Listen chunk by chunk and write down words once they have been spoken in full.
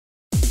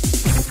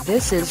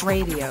This is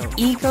Radio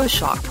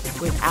Ecoshock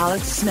with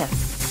Alex Smith.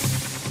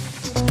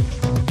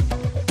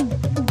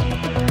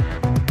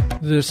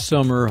 This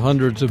summer,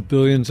 hundreds of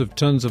billions of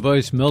tons of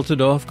ice melted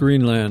off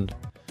Greenland.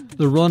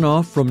 The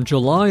runoff from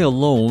July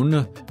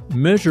alone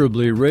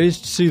measurably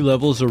raised sea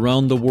levels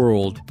around the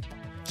world.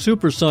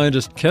 Super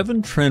scientist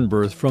Kevin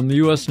Trenberth from the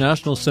U.S.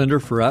 National Center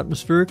for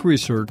Atmospheric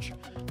Research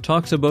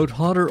talks about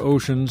hotter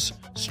oceans,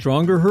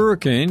 stronger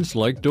hurricanes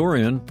like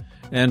Dorian,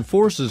 and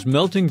forces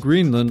melting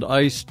Greenland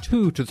ice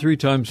 2 to 3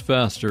 times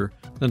faster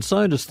than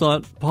scientists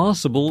thought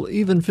possible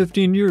even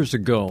 15 years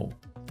ago.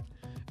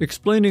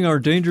 Explaining our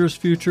dangerous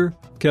future,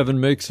 Kevin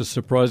makes a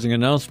surprising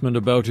announcement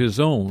about his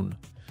own.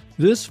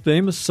 This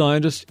famous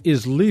scientist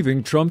is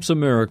leaving Trump's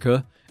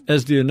America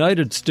as the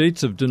United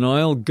States of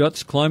Denial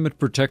guts climate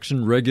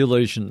protection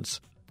regulations.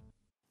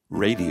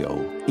 Radio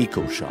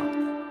Ecoshock.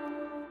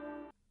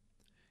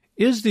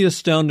 Is the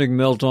astounding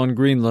melt on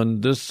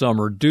Greenland this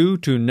summer due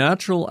to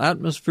natural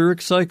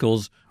atmospheric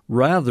cycles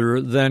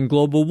rather than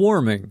global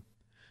warming?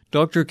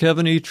 Dr.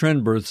 Kevin E.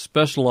 Trenberth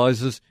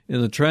specializes in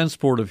the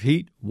transport of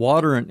heat,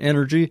 water, and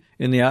energy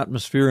in the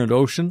atmosphere and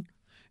ocean.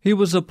 He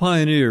was a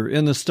pioneer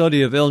in the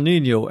study of El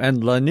Nino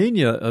and La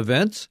Nina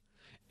events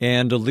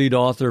and a lead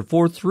author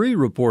for 3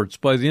 reports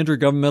by the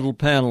Intergovernmental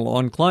Panel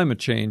on Climate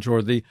Change,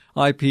 or the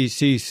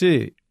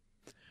IPCC.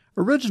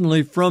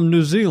 Originally from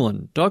New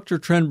Zealand, Dr.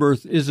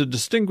 Trenberth is a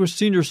distinguished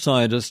senior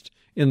scientist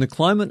in the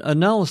Climate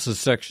Analysis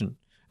section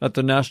at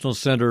the National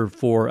Center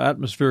for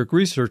Atmospheric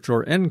Research,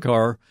 or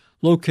NCAR,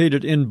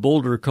 located in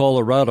Boulder,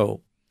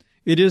 Colorado.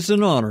 It is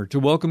an honor to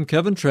welcome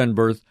Kevin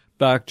Trenberth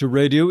back to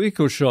Radio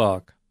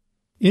Ecoshock.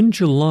 In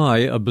July,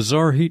 a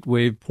bizarre heat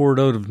wave poured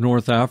out of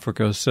North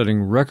Africa,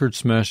 setting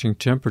record-smashing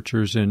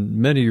temperatures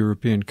in many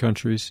European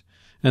countries.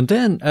 And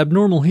then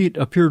abnormal heat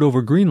appeared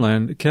over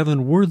Greenland.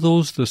 Kevin, were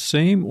those the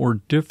same or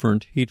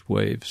different heat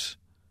waves?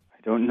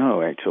 I don't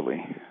know,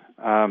 actually.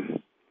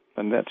 And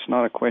that's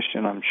not a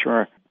question I'm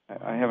sure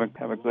I have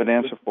a good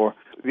answer for.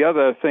 The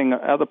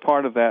other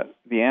part of that,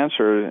 the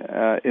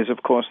answer is,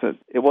 of course, that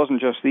it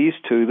wasn't just these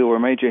 2. There were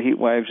major heat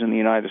waves in the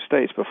United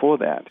States before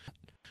that.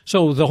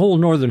 So the whole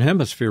northern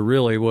hemisphere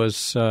really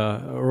was,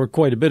 or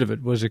quite a bit of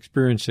it, was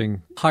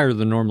experiencing higher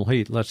than normal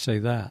heat, let's say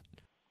that.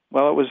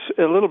 Well, it was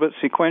a little bit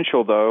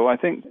sequential, though. I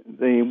think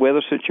the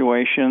weather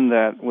situation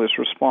that was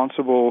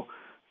responsible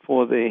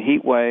for the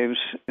heat waves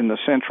in the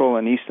central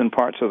and eastern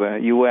parts of the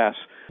U.S.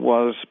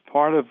 was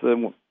part of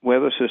the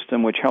weather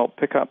system which helped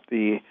pick up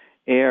the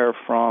air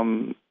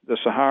from the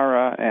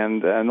Sahara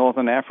and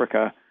northern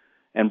Africa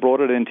and brought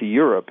it into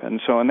Europe.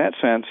 And so in that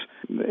sense,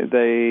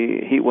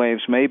 the heat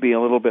waves may be a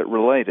little bit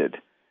related.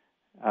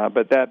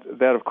 But that,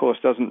 of course,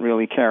 doesn't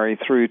really carry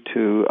through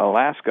to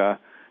Alaska.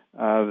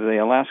 The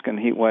Alaskan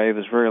heat wave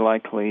is very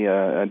likely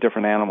a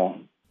different animal.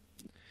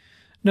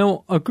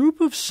 Now, a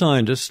group of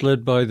scientists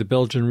led by the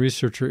Belgian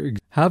researcher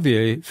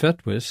Javier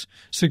Fetwis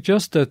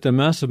suggest that the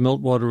massive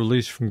meltwater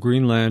release from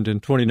Greenland in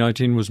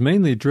 2019 was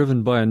mainly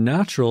driven by a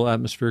natural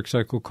atmospheric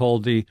cycle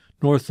called the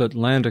North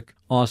Atlantic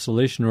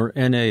Oscillation, or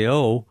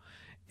NAO.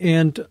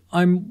 And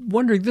I'm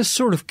wondering, this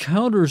sort of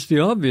counters the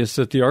obvious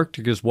that the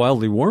Arctic is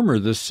wildly warmer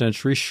this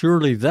century.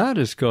 Surely that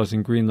is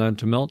causing Greenland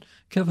to melt.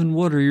 Kevin,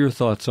 what are your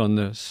thoughts on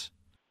this?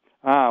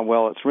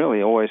 Well, it's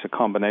really always a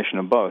combination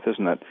of both,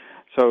 isn't it?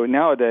 So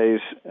nowadays,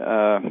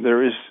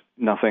 there is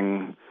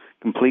nothing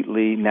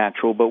completely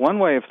natural, but one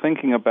way of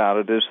thinking about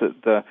it is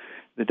that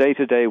the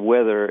day-to-day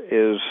weather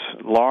is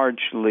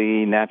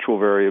largely natural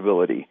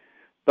variability,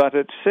 but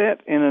it's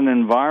set in an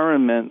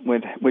environment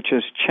which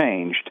has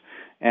changed,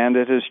 and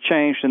it has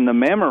changed in the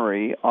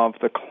memory of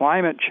the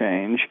climate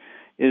change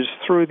is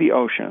through the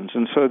oceans,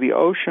 and so the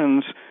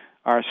oceans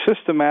are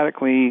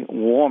systematically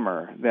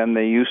warmer than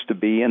they used to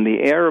be, and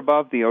the air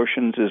above the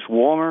oceans is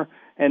warmer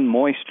and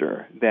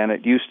moister than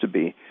it used to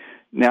be.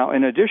 Now,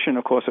 in addition,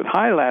 of course, at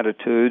high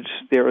latitudes,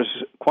 there is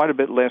quite a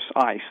bit less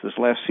ice. There's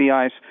less sea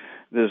ice.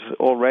 There's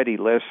already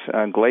less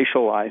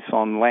glacial ice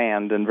on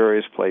land in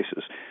various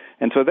places.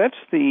 And so that's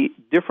the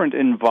different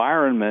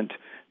environment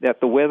that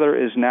the weather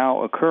is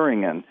now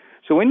occurring in.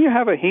 So when you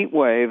have a heat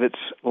wave, it's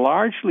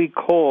largely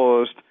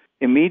caused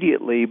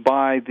immediately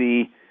by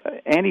the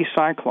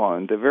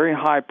anticyclone, the very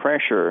high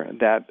pressure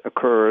that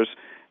occurs,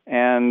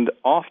 and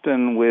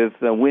often with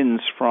the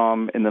winds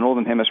from in the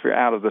northern hemisphere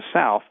out of the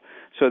south.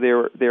 So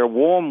they're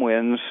warm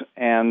winds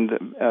and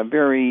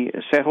very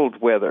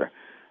settled weather,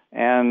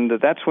 and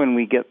that's when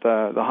we get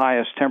the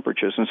highest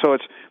temperatures. And so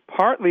it's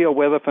partly a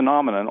weather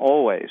phenomenon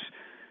always.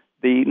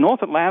 The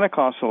North Atlantic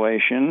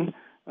Oscillation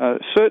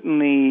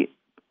certainly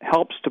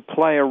helps to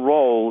play a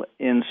role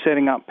in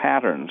setting up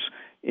patterns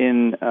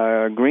in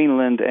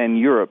Greenland and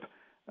Europe.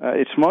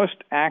 It's most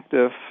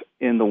active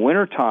in the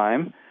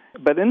wintertime,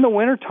 but in the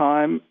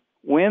wintertime,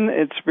 when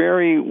it's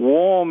very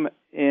warm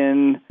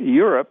in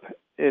Europe,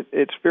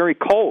 it's very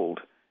cold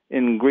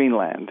in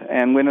Greenland.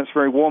 And when it's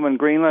very warm in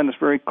Greenland, it's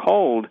very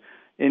cold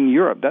in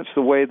Europe. That's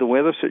the way the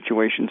weather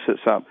situation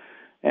sits up.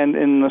 And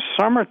in the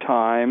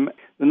summertime,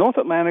 the North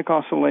Atlantic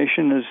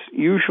Oscillation is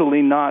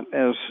usually not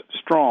as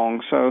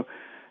strong, so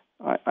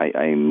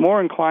I'm more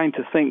inclined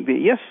to think that,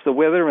 yes, the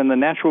weather and the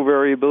natural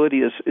variability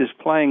is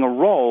playing a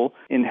role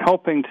in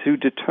helping to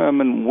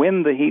determine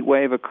when the heat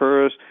wave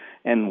occurs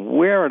and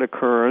where it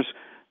occurs,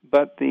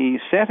 but the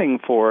setting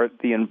for it,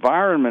 the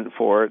environment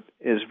for it,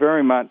 is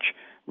very much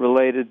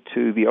related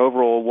to the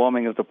overall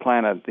warming of the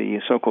planet, the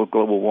so-called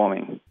global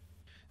warming.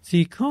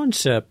 The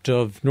concept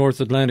of North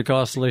Atlantic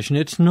Oscillation,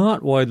 it's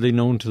not widely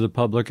known to the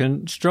public,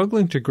 and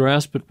struggling to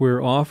grasp it,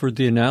 we're offered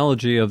the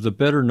analogy of the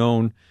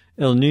better-known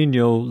El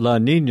Nino La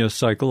Nina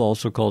cycle,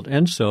 also called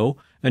ENSO,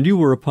 and you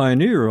were a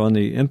pioneer on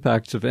the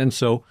impacts of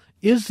ENSO.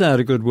 Is that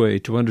a good way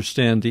to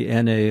understand the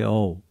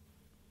NAO?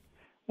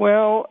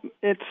 Well,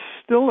 it's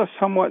still a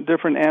somewhat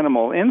different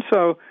animal.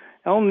 ENSO,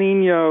 El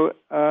Nino,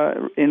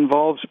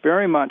 involves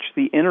very much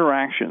the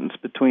interactions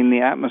between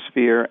the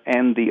atmosphere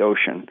and the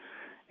ocean.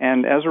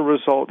 And as a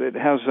result, it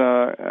has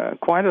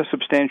quite a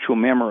substantial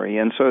memory.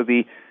 And so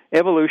the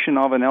evolution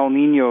of an El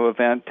Nino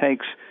event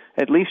takes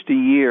at least a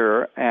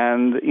year,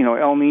 and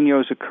El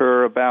Ninos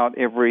occur about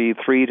every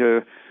 3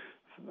 to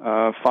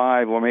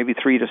 5 or maybe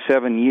 3 to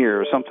 7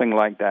 years, something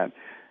like that.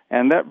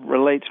 And that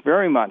relates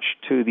very much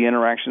to the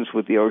interactions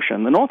with the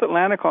ocean. The North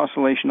Atlantic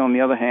Oscillation, on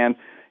the other hand,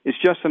 is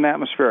just an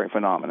atmospheric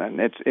phenomenon.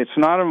 It's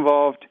not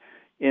involved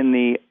in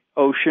the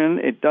ocean.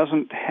 It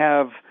doesn't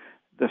have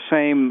the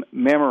same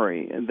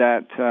memory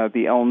that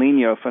the El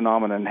Nino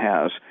phenomenon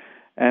has.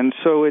 And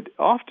so it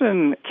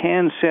often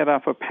can set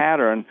up a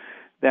pattern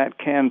that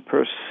can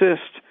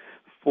persist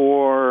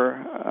for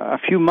a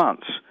few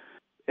months.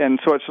 And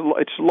so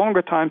it's a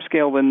longer time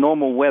scale than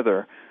normal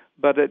weather,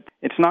 but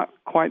it's not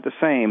quite the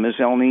same as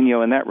El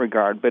Nino in that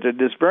regard. But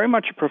it is very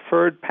much a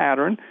preferred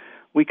pattern.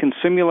 We can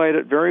simulate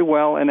it very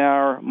well in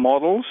our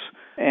models,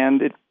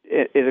 and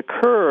it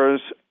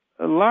occurs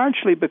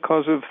largely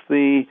because of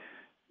the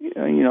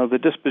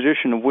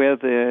disposition of where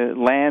the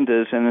land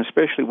is, and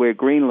especially where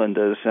Greenland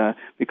is,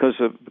 because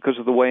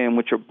of the way in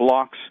which it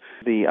blocks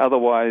the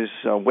otherwise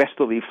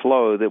westerly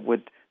flow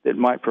that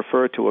might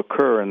prefer to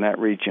occur in that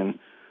region.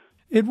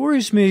 It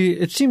worries me.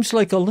 It seems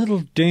like a little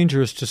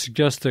dangerous to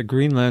suggest that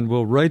Greenland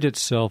will right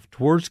itself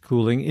towards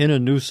cooling in a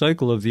new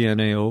cycle of the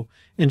NAO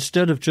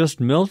instead of just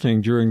melting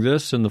during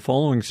this and the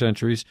following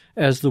centuries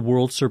as the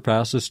world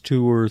surpasses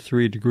 2 or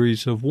 3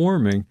 degrees of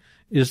warming.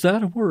 Is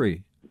that a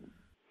worry?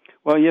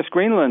 Well, yes,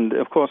 Greenland,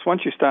 of course,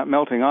 once you start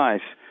melting ice,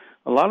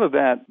 a lot of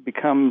that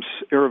becomes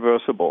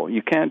irreversible.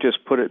 You can't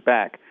just put it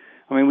back.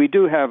 I mean, we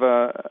do have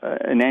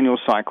an annual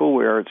cycle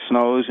where it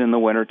snows in the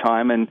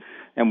wintertime,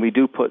 and we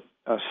do put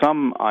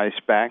some ice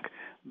back.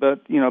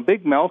 But,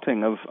 big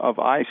melting of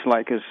ice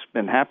like has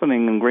been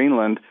happening in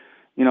Greenland,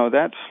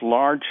 that's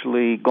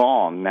largely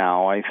gone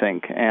now, I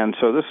think. And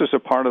so this is a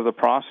part of the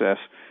process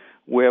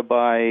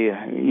whereby,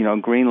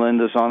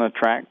 Greenland is on a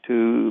track to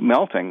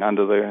melting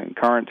under the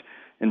current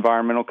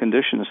environmental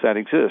conditions that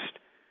exist,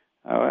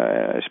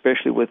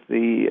 especially with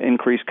the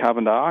increased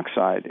carbon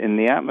dioxide in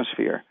the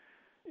atmosphere.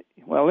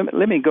 Well,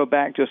 let me go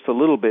back just a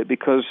little bit,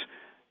 because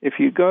if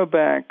you go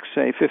back,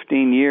 say,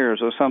 15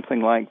 years or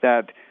something like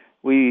that,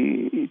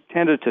 we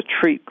tended to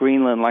treat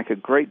Greenland like a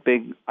great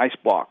big ice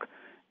block.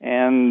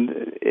 And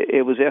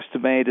it was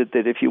estimated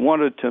that if you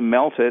wanted to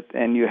melt it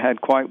and you had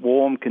quite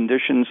warm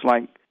conditions,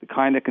 like the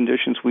kind of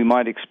conditions we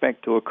might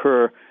expect to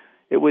occur,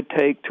 it would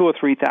take 2,000 or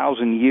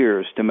 3,000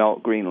 years to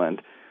melt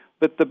Greenland.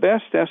 But the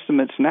best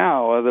estimates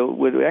now are that it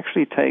would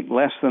actually take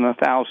less than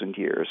 1,000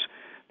 years.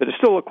 But it's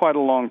still quite a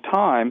long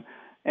time.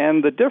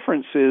 And the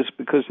difference is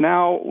because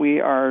now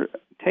we are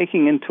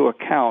taking into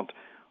account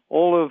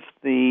all of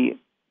the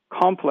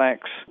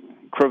complex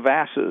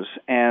crevasses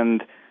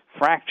and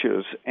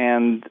fractures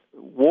and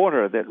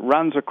water that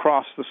runs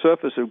across the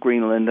surface of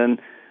Greenland. And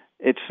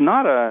it's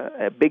not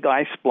a big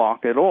ice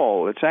block at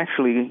all. It's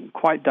actually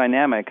quite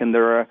dynamic, and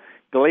there are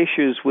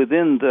glaciers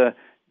within the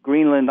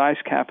Greenland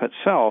ice cap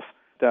itself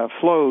that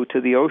flow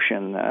to the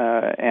ocean,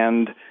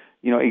 and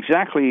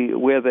exactly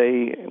where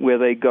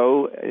they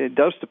go, it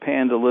does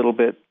depend a little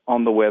bit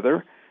on the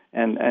weather,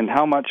 and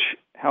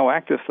how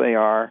active they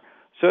are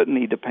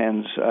certainly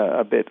depends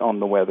a bit on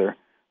the weather.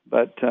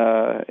 But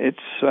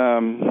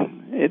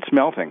it's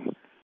melting.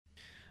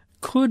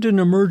 Could an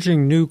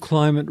emerging new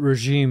climate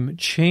regime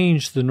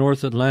change the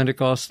North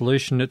Atlantic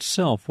Oscillation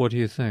itself? What do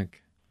you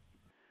think?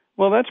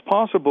 Well, that's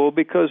possible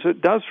because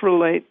it does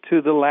relate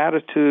to the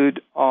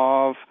latitude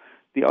of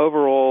the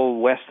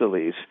overall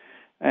westerlies.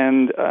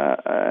 And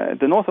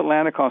the North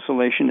Atlantic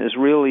Oscillation is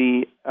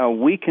really a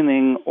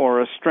weakening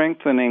or a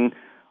strengthening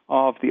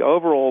of the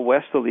overall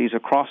westerlies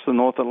across the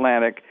North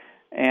Atlantic.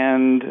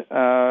 And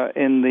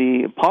in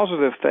the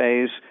positive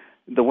phase,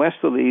 the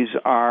westerlies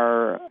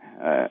are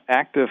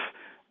active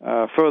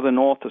further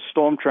north. The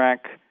storm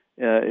track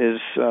is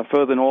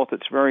further north.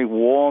 It's very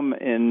warm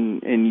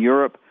in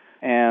Europe,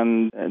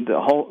 and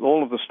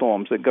all of the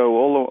storms that go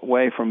all the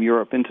way from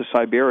Europe into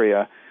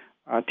Siberia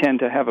tend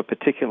to have a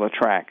particular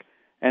track.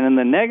 And in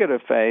the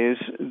negative phase,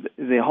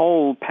 the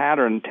whole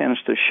pattern tends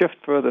to shift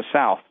further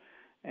south,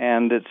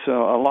 and it's a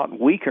lot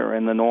weaker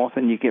in the north,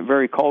 and you get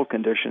very cold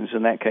conditions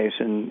in that case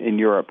in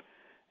Europe.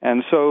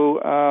 And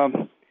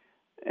so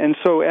And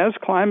so as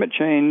climate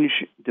change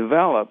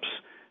develops,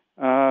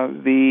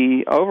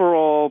 the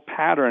overall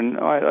pattern,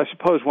 I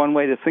suppose one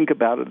way to think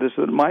about it is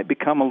that it might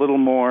become a little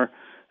more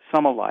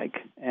summer-like.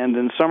 And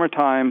in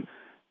summertime,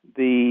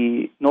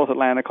 the North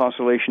Atlantic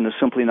Oscillation is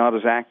simply not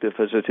as active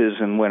as it is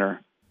in winter.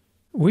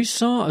 We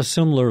saw a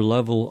similar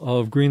level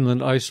of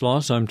Greenland ice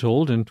loss, I'm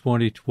told, in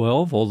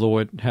 2012, although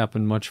it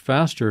happened much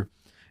faster.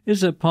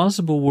 Is it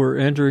possible we're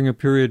entering a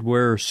period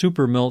where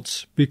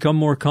supermelts become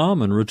more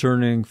common,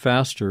 returning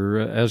faster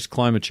as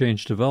climate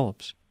change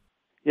develops?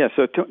 Yeah,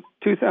 so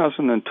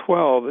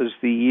 2012 is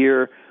the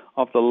year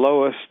of the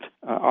lowest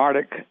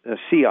Arctic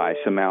sea ice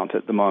amount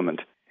at the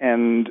moment.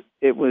 And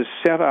it was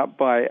set up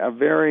by a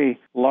very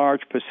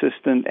large,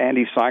 persistent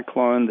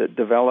anticyclone that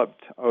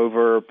developed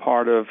over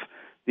part of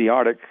the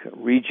Arctic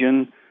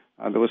region.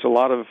 There was a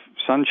lot of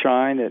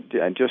sunshine at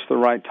just the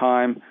right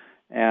time.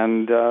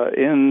 And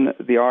in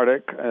the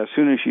Arctic, as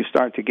soon as you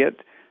start to get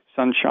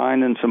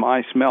sunshine and some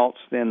ice melts,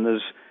 then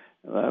there's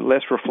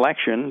less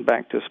reflection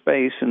back to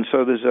space. And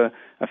so there's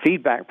a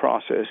feedback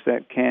process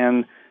that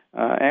can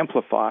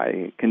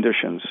amplify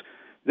conditions.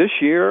 This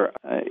year,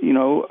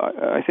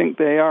 I think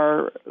they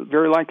are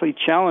very likely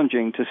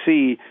challenging to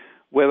see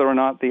whether or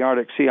not the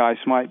Arctic sea ice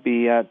might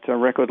be at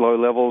record low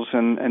levels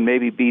and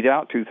maybe beat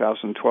out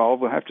 2012.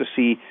 We'll have to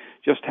see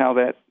just how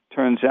that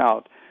turns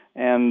out.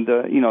 And,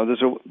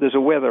 there's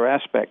a weather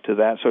aspect to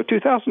that. So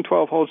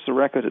 2012 holds the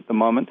record at the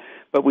moment,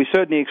 but we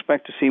certainly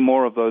expect to see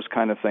more of those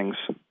kind of things.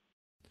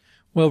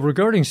 Well,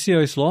 regarding sea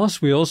ice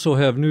loss, we also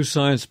have new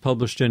science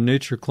published in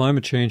Nature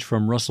Climate Change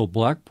from Russell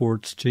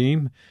Blackport's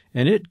team,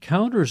 and it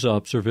counters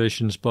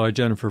observations by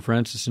Jennifer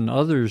Francis and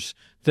others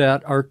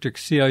that Arctic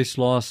sea ice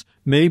loss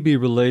may be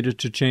related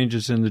to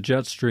changes in the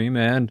jet stream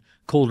and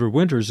colder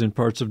winters in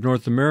parts of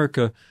North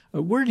America.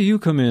 Where do you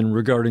come in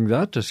regarding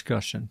that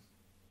discussion?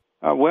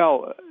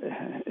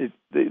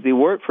 The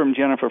work from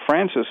Jennifer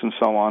Francis and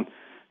so on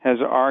has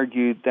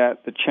argued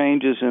that the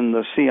changes in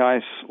the sea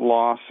ice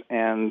loss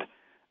and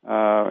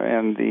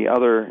the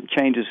other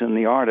changes in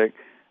the Arctic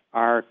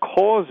are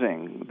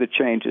causing the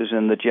changes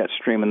in the jet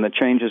stream and the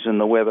changes in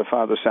the weather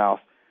farther south.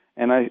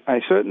 And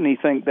I certainly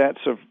think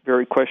that's a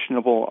very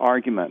questionable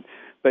argument.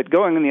 But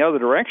going in the other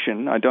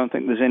direction, I don't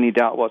think there's any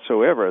doubt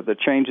whatsoever. The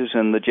changes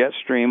in the jet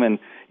stream and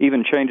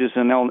even changes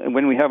in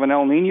when we have an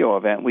El Nino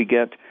event, we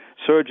get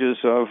surges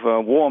of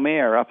warm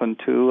air up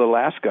into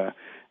Alaska,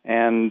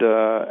 and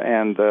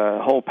the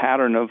whole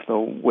pattern of the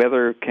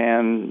weather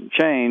can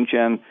change,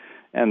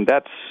 and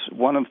that's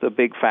one of the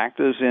big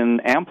factors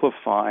in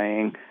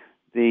amplifying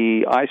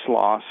the ice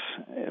loss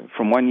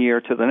from one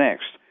year to the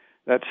next.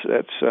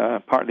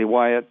 That's partly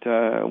why it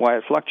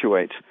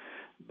fluctuates.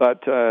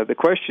 But the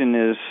question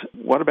is,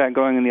 what about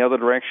going in the other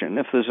direction?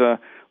 If there's a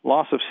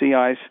loss of sea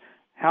ice,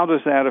 how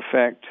does that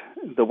affect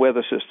the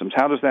weather systems?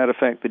 How does that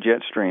affect the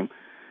jet stream?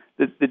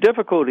 The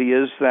difficulty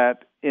is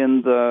that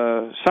in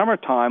the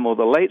summertime or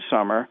the late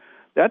summer,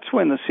 that's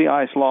when the sea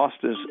ice loss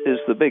is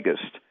the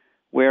biggest,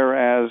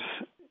 whereas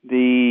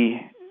the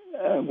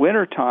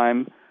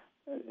wintertime,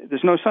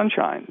 there's no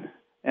sunshine.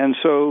 And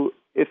so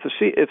if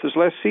there's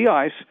less sea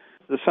ice,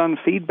 the sun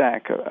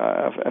feedback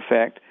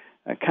effect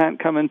can't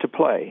come into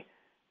play.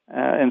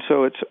 And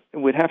so it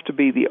would have to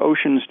be the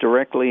oceans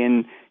directly,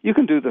 and you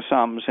can do the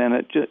sums, and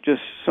it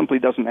just simply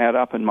doesn't add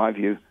up in my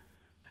view.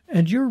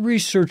 And your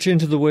research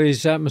into the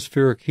ways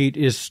atmospheric heat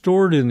is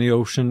stored in the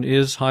ocean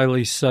is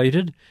highly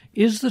cited.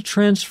 Is the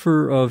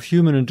transfer of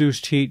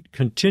human-induced heat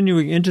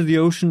continuing into the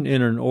ocean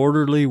in an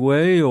orderly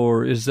way,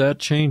 or is that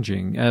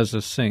changing as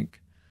a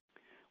sink?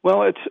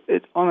 Well,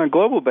 it's on a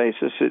global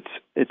basis,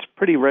 it's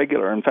pretty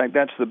regular. In fact,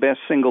 that's the best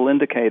single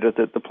indicator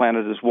that the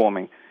planet is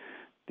warming.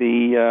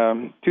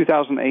 The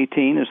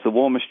 2018 is the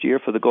warmest year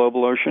for the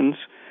global oceans.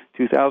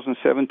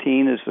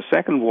 2017 is the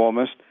second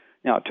warmest.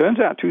 Now, it turns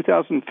out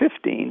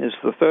 2015 is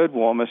the third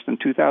warmest, and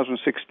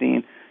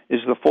 2016 is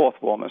the fourth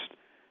warmest.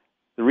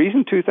 The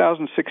reason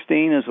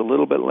 2016 is a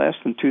little bit less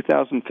than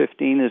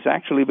 2015 is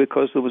actually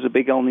because there was a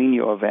big El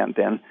Nino event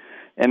then,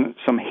 and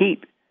some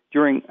heat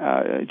during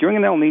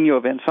an El Nino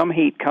event, some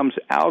heat comes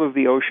out of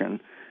the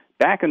ocean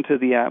back into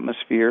the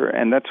atmosphere,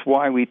 and that's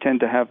why we tend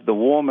to have the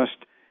warmest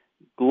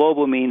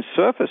global mean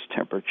surface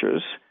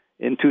temperatures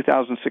in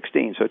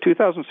 2016. So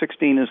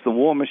 2016 is the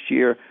warmest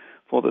year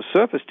for the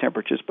surface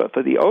temperatures, but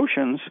for the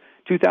oceans,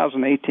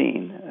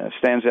 2018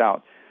 stands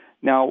out.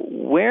 Now,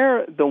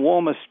 where the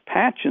warmest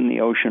patch in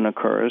the ocean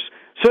occurs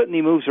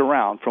certainly moves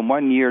around from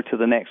one year to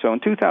the next. So in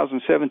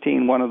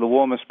 2017, one of the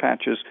warmest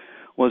patches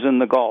was in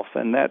the Gulf,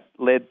 and that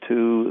led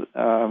to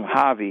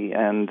Harvey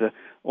and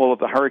all of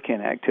the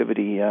hurricane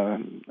activity,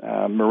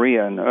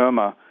 Maria and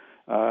Irma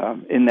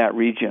in that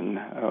region.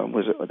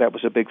 That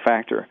was a big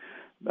factor.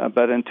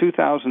 But in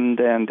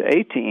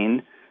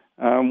 2018,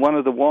 one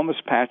of the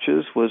warmest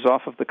patches was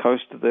off of the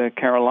coast of the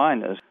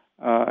Carolinas.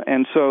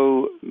 And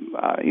so,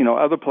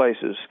 other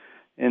places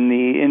in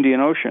the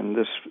Indian Ocean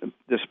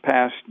this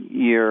past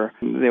year,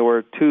 there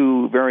were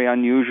two very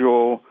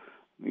unusual,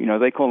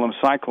 they call them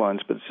cyclones,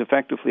 but it's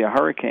effectively a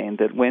hurricane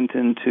that went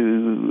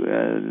into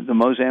the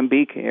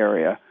Mozambique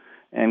area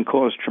and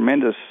caused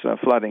tremendous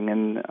flooding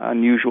and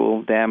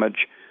unusual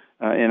damage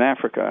in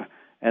Africa.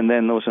 And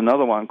then there was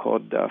another one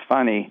called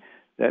Fani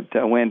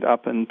that went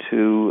up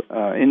into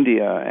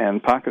India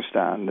and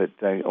Pakistan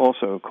that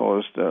also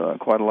caused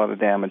quite a lot of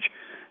damage.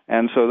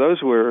 And so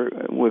those were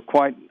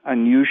quite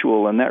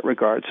unusual in that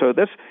regard. So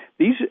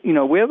these,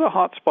 where the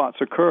hot spots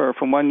occur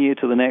from one year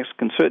to the next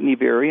can certainly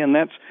vary, and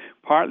that's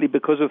partly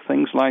because of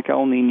things like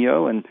El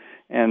Nino and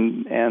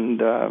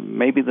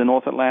maybe the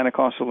North Atlantic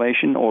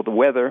Oscillation or the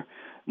weather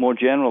more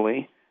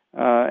generally.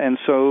 And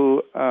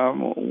so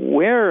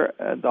where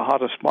the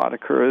hottest spot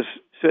occurs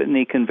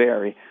certainly can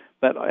vary.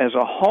 But as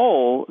a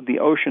whole, the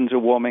oceans are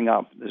warming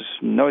up. There's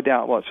no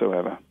doubt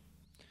whatsoever.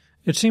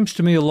 It seems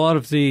to me a lot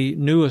of the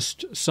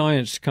newest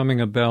science coming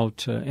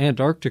about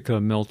Antarctica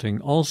melting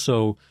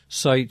also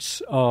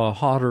cites a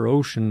hotter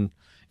ocean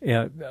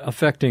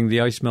affecting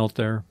the ice melt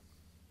there.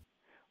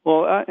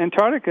 Well,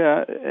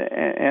 Antarctica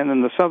and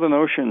in the southern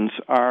oceans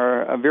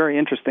are a very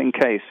interesting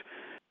case.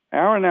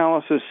 Our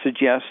analysis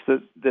suggests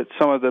that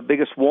some of the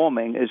biggest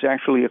warming is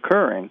actually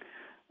occurring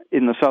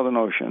in the southern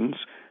oceans,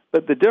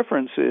 but the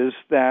difference is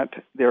that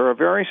there are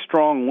very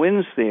strong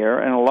winds there,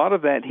 and a lot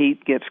of that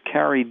heat gets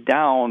carried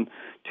down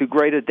to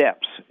greater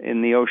depths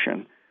in the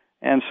ocean.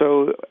 And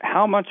so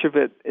how much of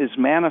it is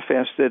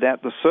manifested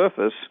at the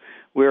surface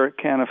where it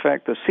can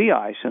affect the sea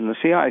ice and the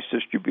sea ice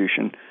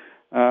distribution,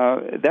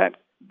 that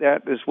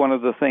is one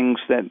of the things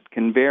that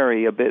can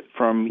vary a bit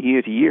from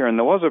year to year. And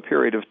there was a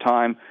period of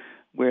time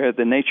where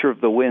the nature of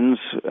the winds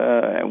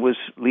was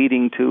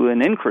leading to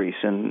an increase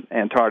in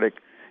Antarctic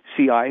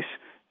sea ice.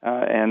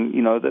 And,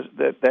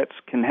 that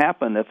can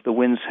happen if the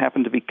winds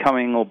happen to be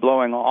coming or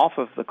blowing off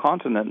of the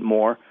continent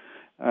more,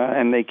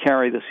 and they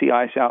carry the sea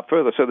ice out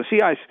further. So the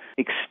sea ice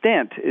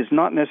extent is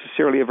not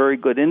necessarily a very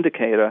good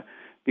indicator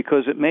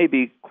because it may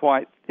be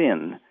quite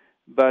thin.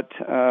 But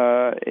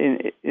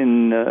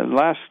in the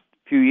last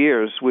few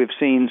years, we've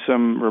seen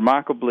some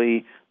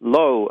remarkably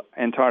low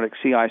Antarctic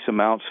sea ice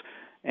amounts,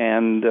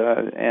 and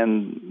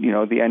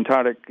the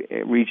Antarctic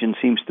region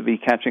seems to be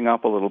catching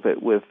up a little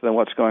bit with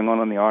what's going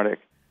on in the Arctic.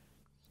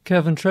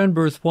 Kevin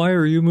Trenberth, why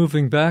are you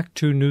moving back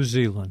to New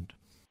Zealand?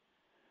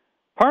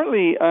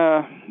 Partly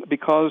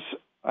because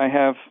I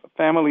have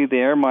family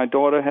there. My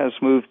daughter has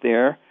moved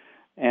there,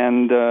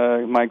 and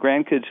my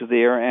grandkids are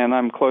there, and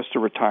I'm close to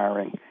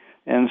retiring.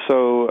 And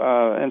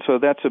so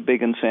that's a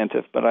big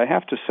incentive. But I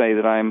have to say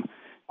that I'm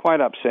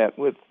quite upset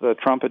with the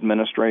Trump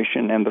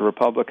administration and the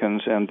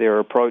Republicans and their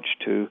approach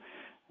to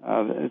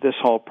this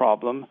whole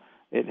problem.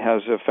 It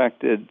has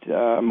affected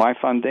my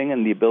funding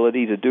and the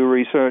ability to do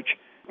research,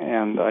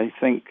 and I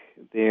think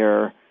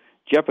they're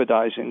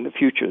jeopardizing the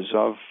futures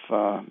of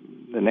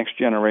the next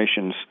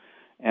generations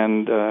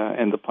and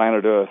the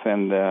planet Earth,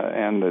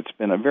 and it's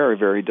been a very,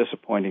 very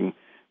disappointing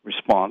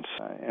response.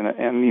 And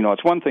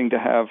it's one thing to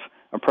have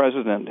a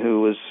president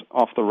who is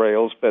off the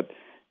rails, but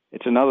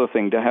it's another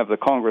thing to have the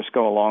Congress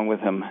go along with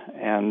him,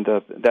 and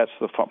that's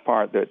the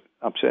part that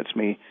upsets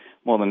me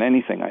more than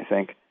anything, I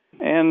think.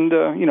 And,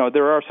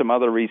 there are some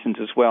other reasons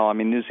as well. I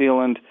mean, New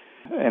Zealand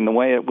and the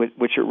way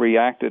which it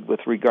reacted with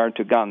regard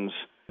to guns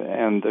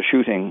and the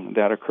shooting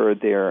that occurred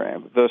there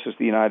versus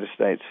the United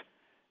States.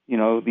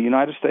 The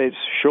United States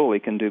surely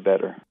can do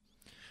better.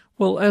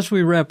 Well, as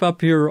we wrap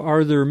up here,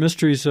 are there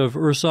mysteries of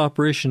Earth's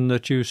operation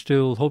that you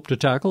still hope to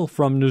tackle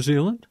from New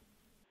Zealand?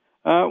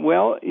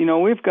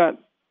 We've got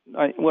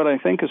what I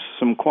think is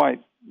some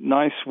quite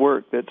nice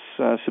work that's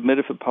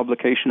submitted for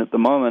publication at the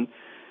moment.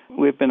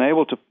 We've been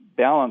able to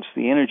balance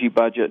the energy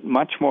budget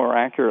much more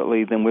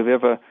accurately than we've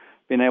ever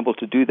been able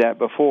to do that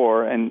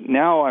before. And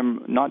now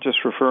I'm not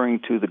just referring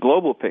to the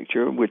global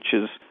picture, which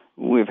is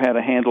we've had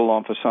a handle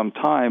on for some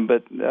time,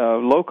 but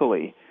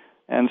locally.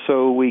 And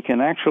so we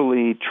can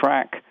actually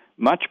track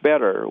much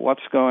better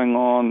what's going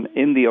on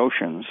in the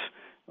oceans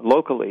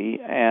locally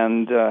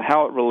and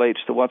how it relates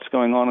to what's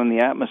going on in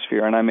the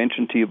atmosphere. And I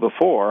mentioned to you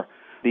before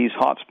these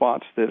hot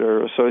spots that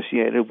are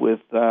associated with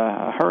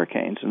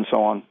hurricanes and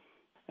so on.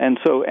 And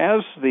so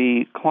as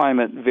the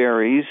climate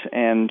varies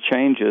and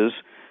changes,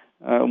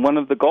 one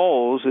of the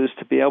goals is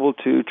to be able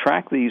to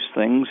track these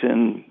things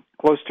in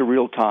close to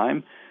real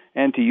time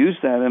and to use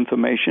that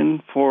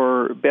information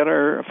for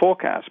better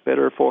forecasts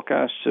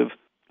of,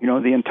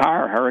 the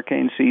entire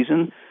hurricane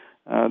season.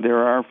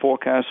 There are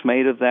forecasts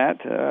made of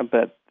that,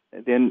 but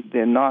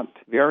they're not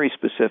very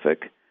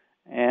specific.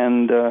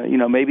 And,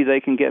 maybe they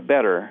can get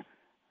better.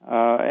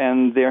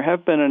 And there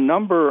have been a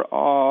number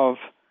of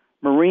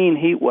marine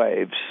heat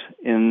waves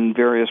in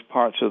various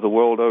parts of the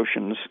world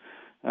oceans.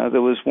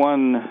 There was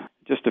one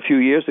just a few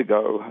years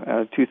ago,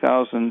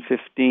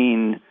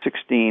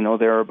 2015-16 or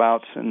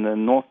thereabouts in the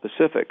North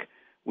Pacific,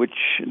 which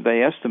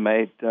they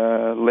estimate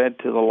led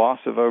to the loss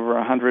of over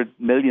 100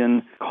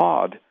 million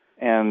cod.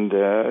 And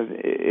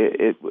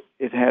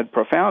it had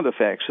profound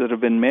effects that have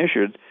been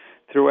measured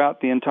throughout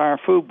the entire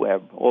food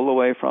web, all the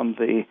way from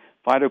the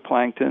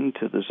phytoplankton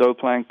to the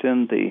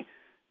zooplankton,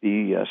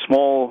 the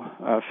small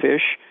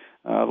fish,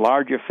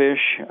 larger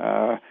fish,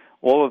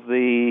 all of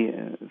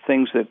the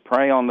things that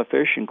prey on the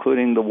fish,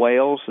 including the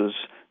whales.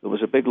 There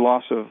was a big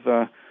loss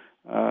of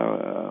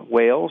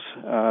whales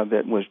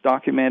that was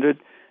documented,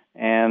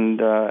 and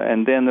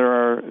then there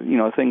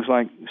are things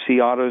like sea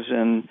otters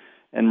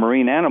and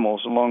marine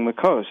animals along the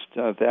coast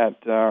that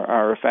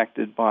are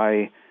affected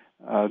by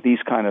these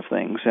kind of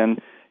things.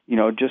 And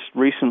just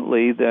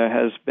recently there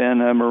has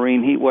been a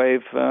marine heat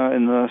wave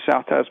in the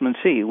South Tasman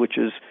Sea, which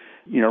is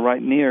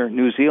right near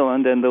New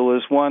Zealand, and there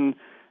was one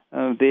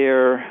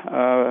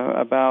there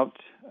about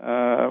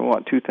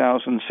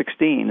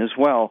 2016 as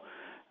well,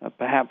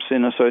 perhaps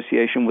in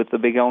association with the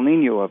big El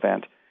Nino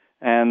event.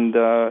 And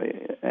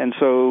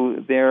so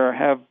there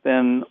have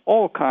been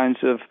all kinds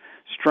of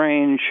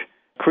strange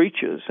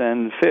creatures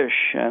and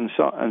fish and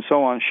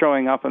so on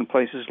showing up in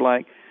places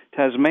like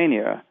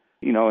Tasmania,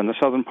 in the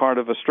southern part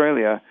of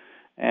Australia.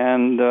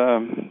 And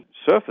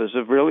surfers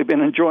have really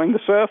been enjoying the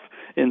surf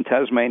in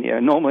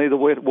Tasmania. Normally the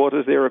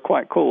waters there are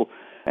quite cool.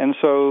 And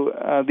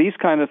so these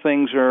kind of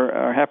things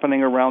are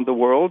happening around the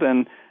world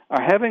and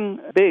are having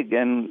big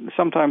and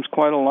sometimes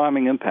quite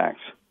alarming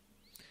impacts.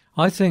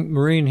 I think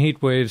marine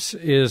heat waves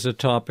is a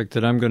topic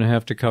that I'm going to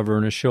have to cover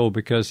in a show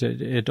because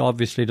it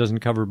obviously doesn't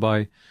cover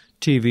by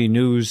TV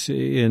news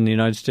in the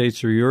United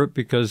States or Europe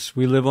because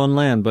we live on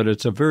land, but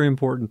it's a very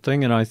important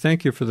thing, and I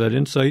thank you for that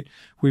insight.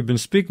 We've been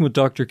speaking with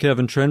Dr.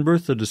 Kevin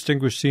Trenberth, a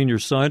distinguished senior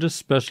scientist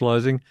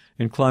specializing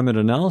in climate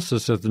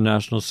analysis at the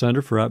National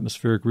Center for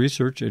Atmospheric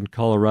Research in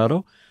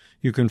Colorado.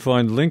 You can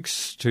find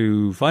links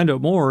to find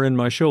out more in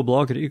my show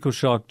blog at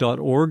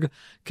ecoshock.org.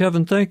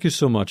 Kevin, thank you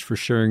so much for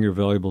sharing your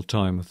valuable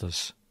time with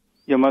us.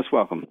 You're most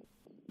welcome.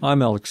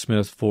 I'm Alex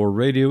Smith for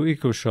Radio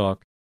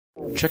Ecoshock.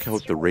 Check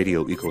out the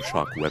Radio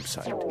Ecoshock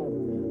website.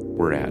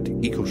 We're at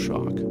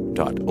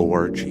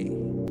ecoshock.org.